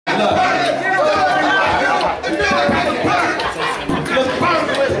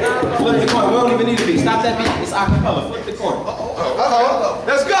acapella. Flip the coin.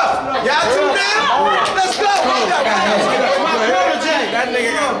 Let's go. Y'all two down? Let's go. My protege. That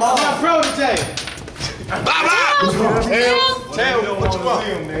nigga got ball. My protege. Tell what you want.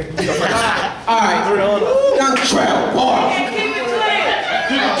 All right. Young Trail, boy. Keep it clear.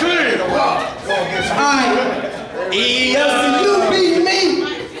 Alright, if you beat me,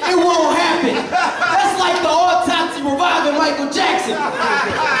 it won't happen. That's like the autopsy reviving Michael Jackson.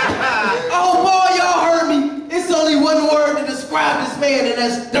 Oh boy, y'all heard me. It's only one word to describe this man, and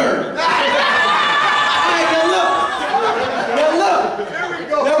that's dirty. Alright, now look.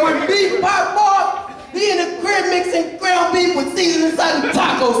 Now when beef pop off, he in the crib mixing ground beef with seasoning inside of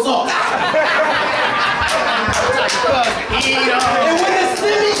taco sauce. And when the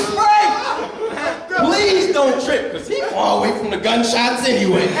semi spray, please don't trip, because he far away from the gunshots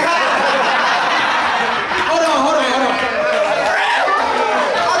anyway. Hold on. All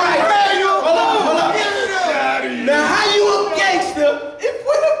right, hold on. Now, how you a gangster if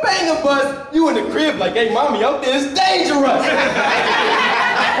when the banger buzz, you in the crib like, hey, mommy, out there, it's dangerous.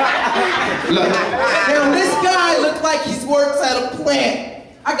 Look, now this guy looks like he works at a plant.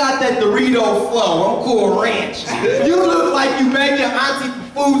 I got that Dorito flow, I'm cool ranch. You look like you beg your auntie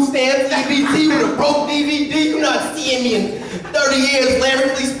for food stamps, EBT with a broke DVD. You're not seeing me in 30 years,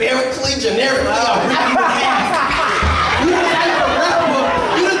 lyrically, spiritually, generically, I'll rip you in half. You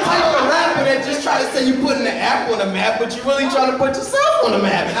the type of rapper that just try to say you putting the app on the map, but you really trying to put yourself on the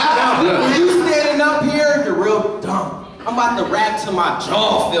map. Now, when you standing up here, you're real dumb. I'm about to rap till my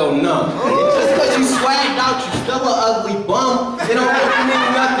jaw feel numb. And just because you swagged out, you still an ugly bum. It don't really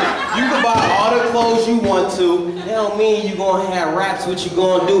mean nothing. You can buy all the clothes you want to. It don't mean you gonna have raps. What you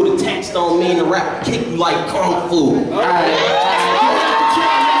gonna do? The text don't mean the rap kick you like kung fu. All right.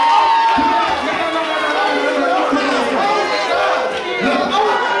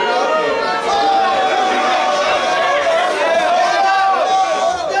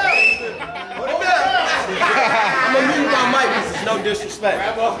 No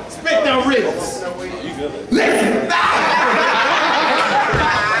disrespect. Spit them ribs. Listen.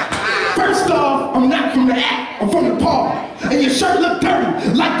 First off, I'm not from the act, I'm from the park. And your shirt look dirty,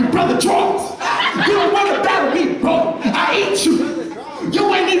 like your brother Charles. You don't want to battle me, bro. I eat you.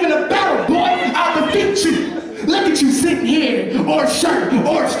 You ain't even a battle, boy. I'll defeat you. Look at you sitting here, orange shirt,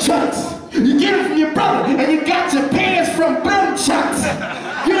 orange chucks. You get it from your brother, and you got your pants from Boom Chucks.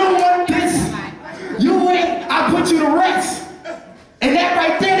 You don't want this. You ain't. I put you to rest. And that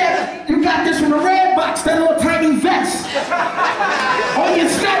right there, you got this from the red box, that little tiny vest. On your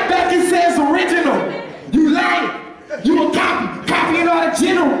snapback it says original. You lying. You a copying all the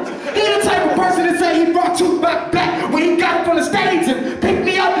generals. He the type of person that say he brought Tupac back when he got up on the stage and picked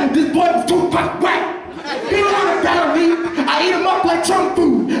me up. This boy was Tupac whack. He don't want to battle me. I eat him up like chunk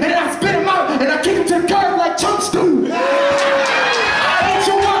food, and then I spit him out, and I kick him to the curb like chunk stew. I eat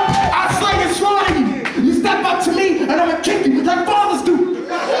you up. I slay and slaughter you. You step up to me, and I'm gonna kick you like fathers do.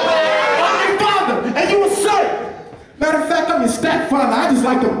 I'm your father, and you a son. Matter of fact, I'm your stepfather. I just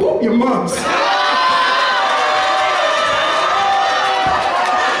like to boop your mums.